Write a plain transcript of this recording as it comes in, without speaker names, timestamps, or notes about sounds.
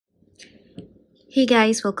Hey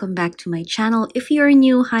guys, welcome back to my channel. If you're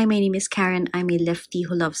new, hi, my name is Karen. I'm a lefty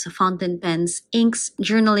who loves fountain pens, inks,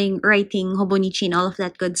 journaling, writing, hobonichi, and all of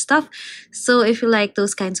that good stuff. So if you like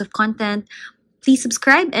those kinds of content, please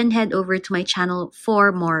subscribe and head over to my channel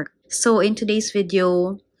for more. So in today's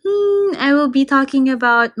video, I will be talking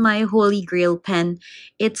about my Holy Grail pen.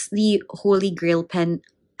 It's the Holy Grail pen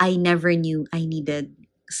I never knew I needed.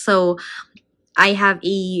 So I have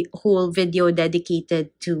a whole video dedicated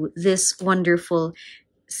to this wonderful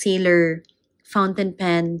Sailor fountain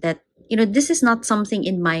pen that, this is not something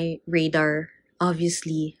in my radar,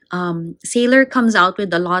 obviously. Sailor comes out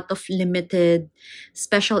with a lot of limited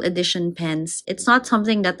special edition pens. It's not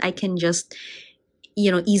something that I can just,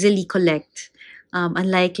 easily collect.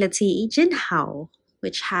 Unlike, let's say, Jinhao,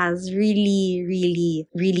 which has really, really,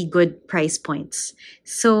 really good price points.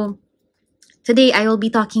 So today I will be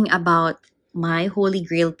talking about my Holy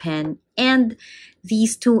Grail pen and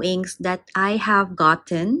these two inks that I have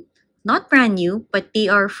gotten. Not brand new, but they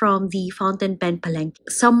are from the fountain pen palenque.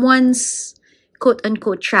 Someone's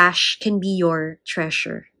quote-unquote trash can be your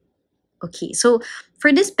treasure. Okay, so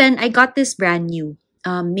for this pen, I got this brand new.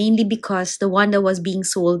 Mainly because the one that was being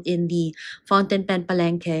sold in the fountain pen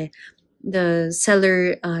palenque, the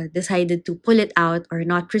seller decided to pull it out or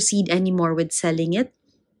not proceed anymore with selling it.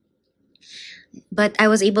 But I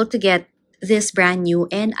was able to get this brand new,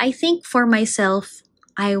 and I think for myself,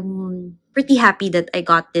 I'm pretty happy that I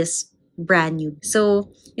got this brand new.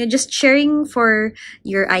 So, just sharing for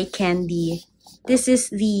your eye candy, this is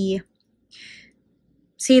the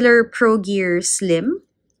Sailor Pro Gear Slim,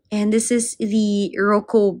 and this is the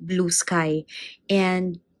Rocco Blue Sky.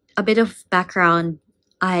 And a bit of background,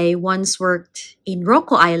 I once worked in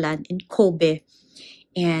Rocco Island in Kobe.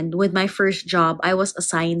 And with my first job, I was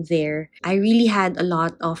assigned there. I really had a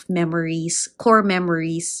lot of memories, core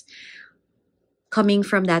memories coming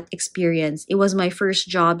from that experience. It was my first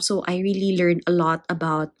job, so I really learned a lot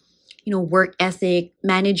about, work ethic,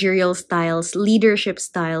 managerial styles, leadership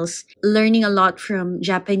styles, learning a lot from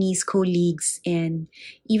Japanese colleagues and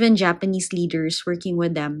even Japanese leaders, working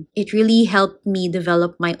with them. It really helped me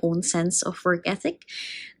develop my own sense of work ethic.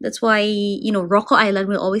 That's why, Rocco Island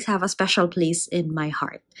will always have a special place in my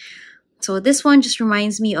heart. So this one just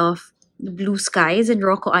reminds me of the blue skies in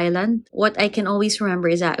Rocco Island. What I can always remember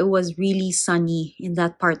is that it was really sunny in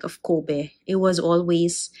that part of Kobe. It was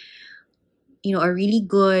always, a really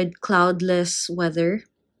good cloudless weather.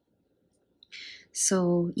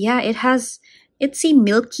 So yeah, it's a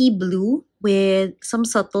milky blue with some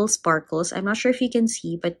subtle sparkles. I'm not sure if you can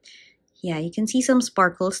see, but yeah, you can see some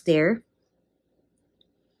sparkles there.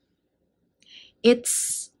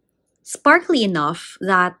 It's sparkly enough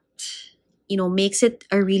that, makes it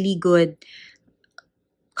a really good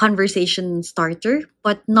conversation starter,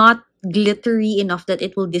 but not glittery enough that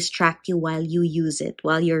it will distract you while you use it,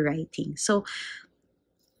 while you're writing. So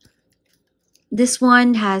this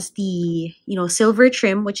one has the, silver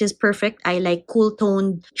trim, which is perfect. I like cool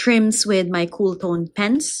toned trims with my cool toned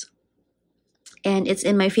pens. And it's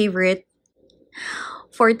in my favorite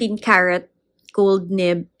 14 karat gold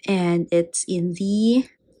nib, and it's in the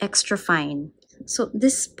extra fine. So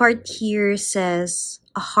this part here says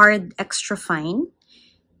a hard extra fine,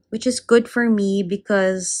 which is good for me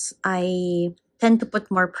because I tend to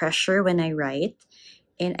put more pressure when I write,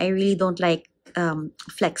 and I really don't like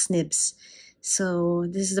flex nibs. So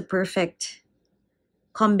this is the perfect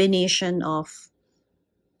combination of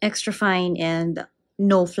extra fine and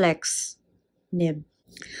no flex nib.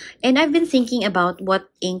 And I've been thinking about what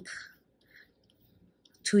ink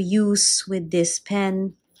to use with this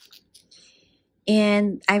pen.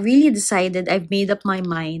 And I really decided, I've made up my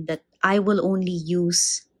mind that I will only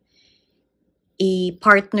use a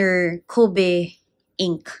partner Kobe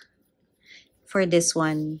ink for this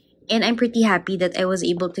one. And I'm pretty happy that I was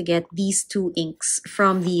able to get these two inks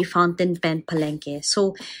from the fountain pen palenque.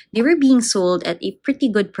 So they were being sold at a pretty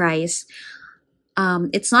good price.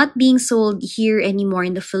 It's not being sold here anymore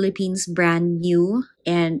in the Philippines brand new.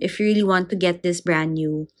 And if you really want to get this brand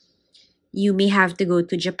new, you may have to go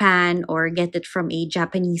to Japan or get it from a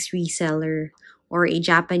Japanese reseller or a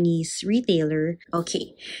Japanese retailer.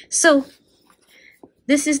 Okay, so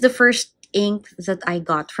this is the first ink that I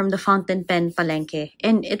got from the fountain pen palenque.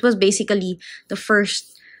 And it was basically the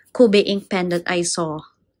first Kobe ink pen that I saw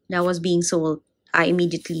that was being sold. I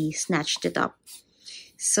immediately snatched it up.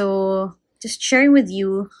 So just sharing with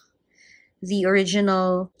you, the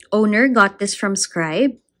original owner got this from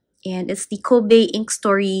Scribe. And it's the Kobe Ink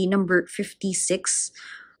Story number 56,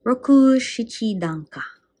 Roku Shichidanka.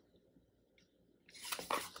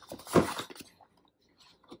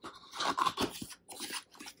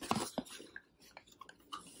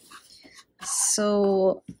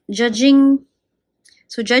 So judging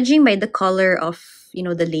judging by the color of,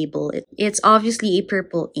 the label, it's obviously a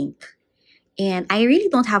purple ink. And I really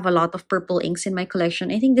don't have a lot of purple inks in my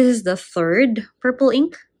collection. I think this is the third purple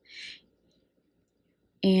ink.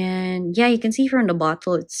 And yeah, you can see from the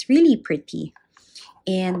bottle, it's really pretty.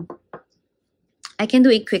 And I can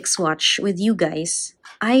do a quick swatch with you guys.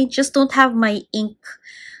 I just don't have my ink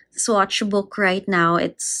swatch book right now.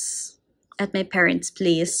 It's at my parents'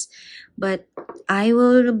 place. But I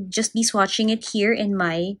will just be swatching it here in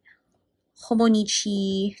my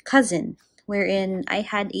Hobonichi cousin, wherein I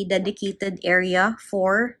had a dedicated area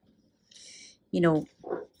for, you know,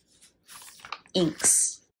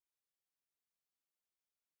 inks.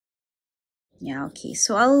 Yeah, okay.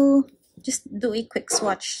 So I'll just do a quick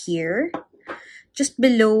swatch here, just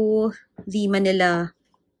below the Manila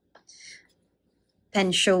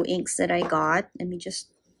pen show inks that I got. Let me just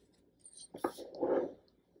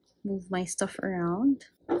move my stuff around.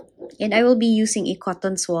 And I will be using a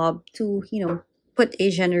cotton swab to, put a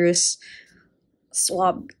generous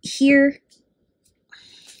swab here.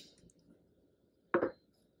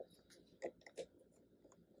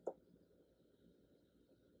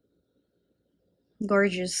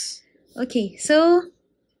 Gorgeous. Okay, so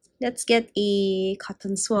let's get a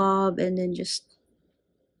cotton swab and then just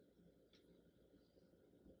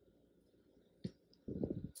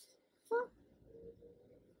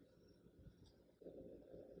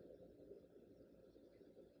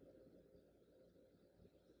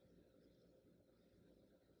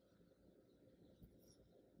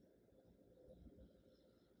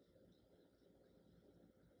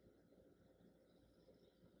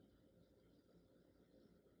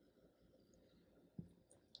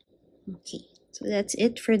okay. So that's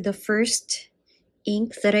it for the first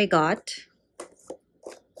ink that I got.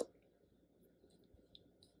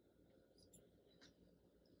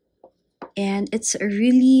 And it's a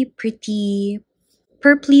really pretty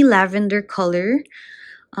purpley lavender color.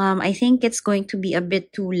 I think it's going to be a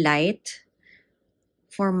bit too light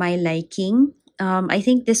for my liking. I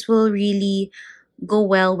think this will really go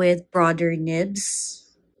well with broader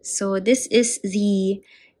nibs. So this is the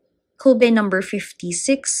Kobe number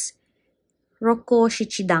 56 Roko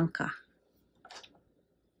Shichidanka.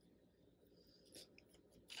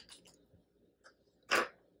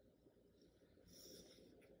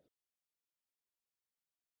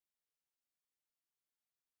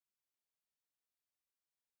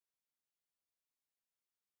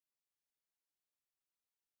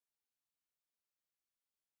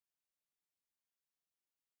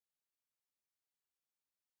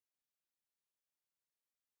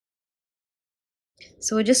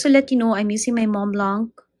 So just to let you know, I'm using my Mont Blanc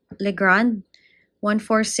Legrand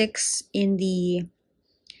 146 in the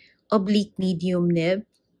oblique medium nib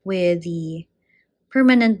with the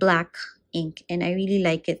permanent black ink, and I really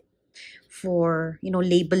like it for,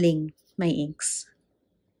 labeling my inks.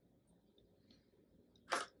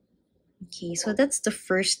 Okay, so that's the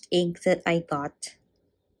first ink that I got.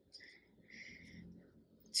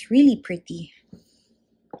 It's really pretty.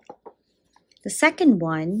 The second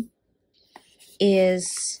one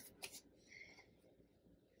is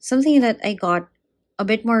something that I got a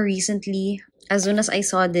bit more recently. As soon as I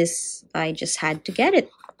saw this, I just had to get it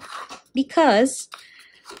because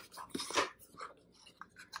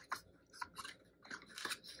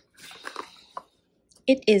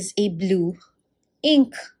it is a blue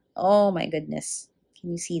ink. Oh my goodness. Can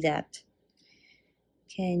you see that?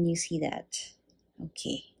 Can you see that?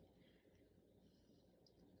 Okay.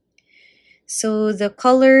 So the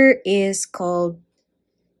color is called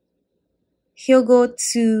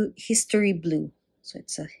Hyogotsu History Blue. So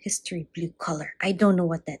it's a history blue color. I don't know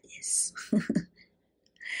what that is.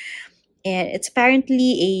 And it's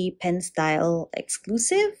apparently a pen style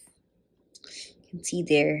exclusive. You can see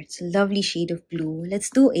there. It's a lovely shade of blue. Let's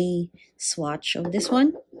do a swatch of this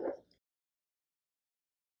one.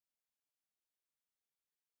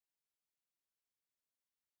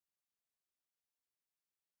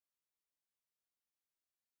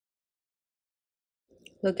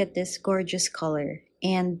 Look at this gorgeous color.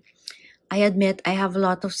 And I admit I have a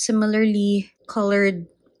lot of similarly colored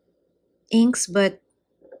inks, but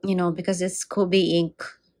because it's Kobe ink,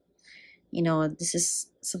 this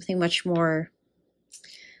is something much more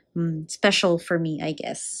special for me, I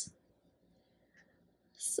guess.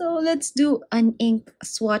 So let's do an ink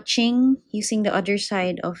swatching using the other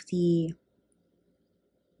side of the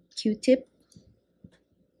Q-tip.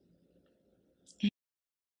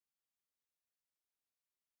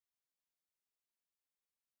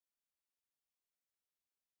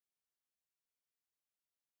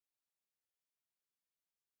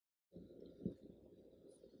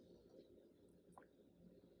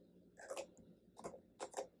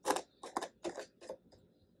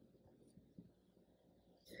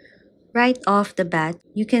 Right off the bat,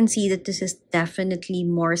 you can see that this is definitely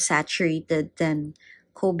more saturated than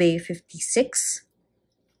Kobe 56.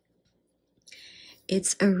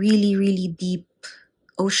 It's a really, really deep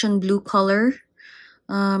ocean blue color.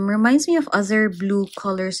 Reminds me of other blue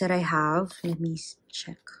colors that I have. Let me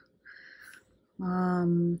check.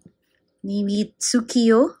 Um, Maybe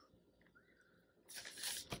Tsukiyo.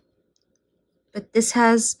 But this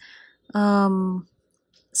has some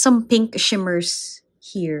pink shimmers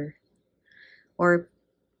here, or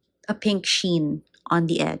a pink sheen on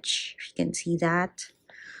the edge. If you can see that.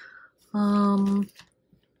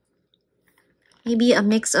 Maybe a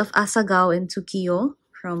mix of Asagao and Tsukiyo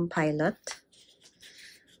from Pilot.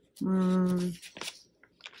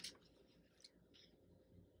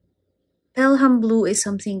 Pelham Blue is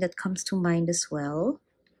something that comes to mind as well.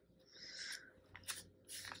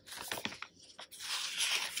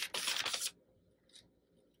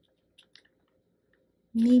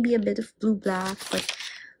 Maybe a bit of blue black, but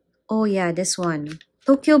oh yeah, this one.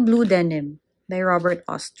 Tokyo Blue Denim by Robert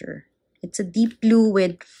Oster. It's a deep blue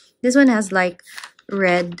with, this one has like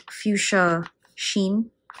red fuchsia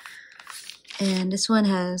sheen. And this one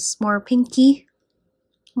has more pinky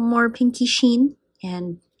sheen.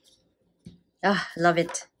 And love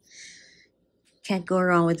it. Can't go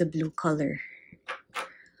wrong with the blue color.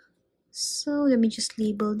 So let me just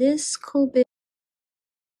label this Kobe.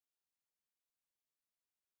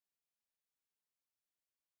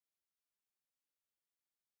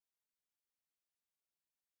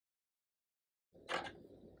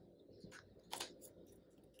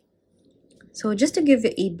 So just to give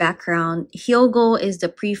you a background, Hyogo is the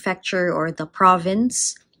prefecture or the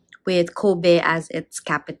province with Kobe as its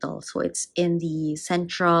capital. So it's in the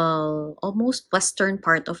central, almost western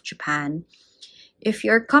part of Japan. If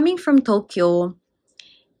you're coming from Tokyo,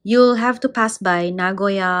 you'll have to pass by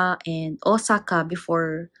Nagoya and Osaka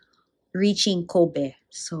before reaching Kobe.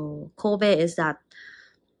 So Kobe is that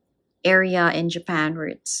area in Japan where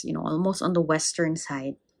it's, almost on the western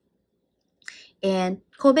side. And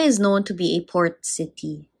Kobe is known to be a port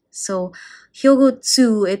city. So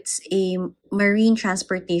Hyogotsu, it's a marine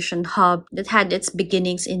transportation hub that had its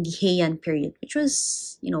beginnings in the Heian period, which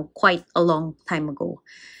was, quite a long time ago.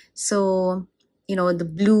 So,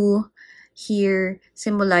 the blue here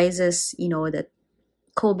symbolizes, that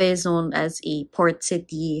Kobe is known as a port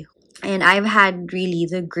city. And I've had really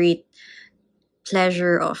the great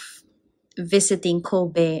pleasure of visiting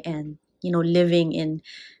Kobe and, living in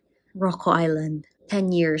Rocco Island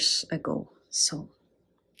 10 years ago. So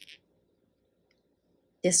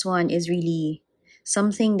this one is really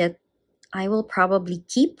something that I will probably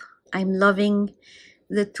keep. I'm loving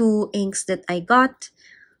the two inks that I got,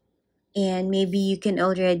 and maybe you can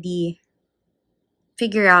already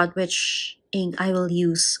figure out which ink I will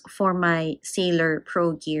use for my Sailor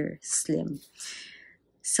Pro Gear Slim.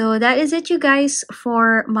 So that is it, you guys,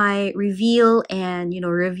 for my reveal and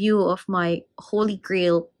review of my Holy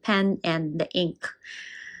Grail pen and the ink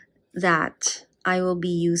that I will be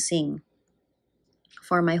using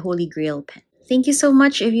for my Holy Grail pen. Thank you so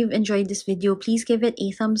much. If you've enjoyed this video, please give it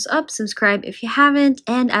a thumbs up, subscribe if you haven't,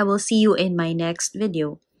 and I will see you in my next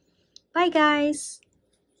video. Bye guys!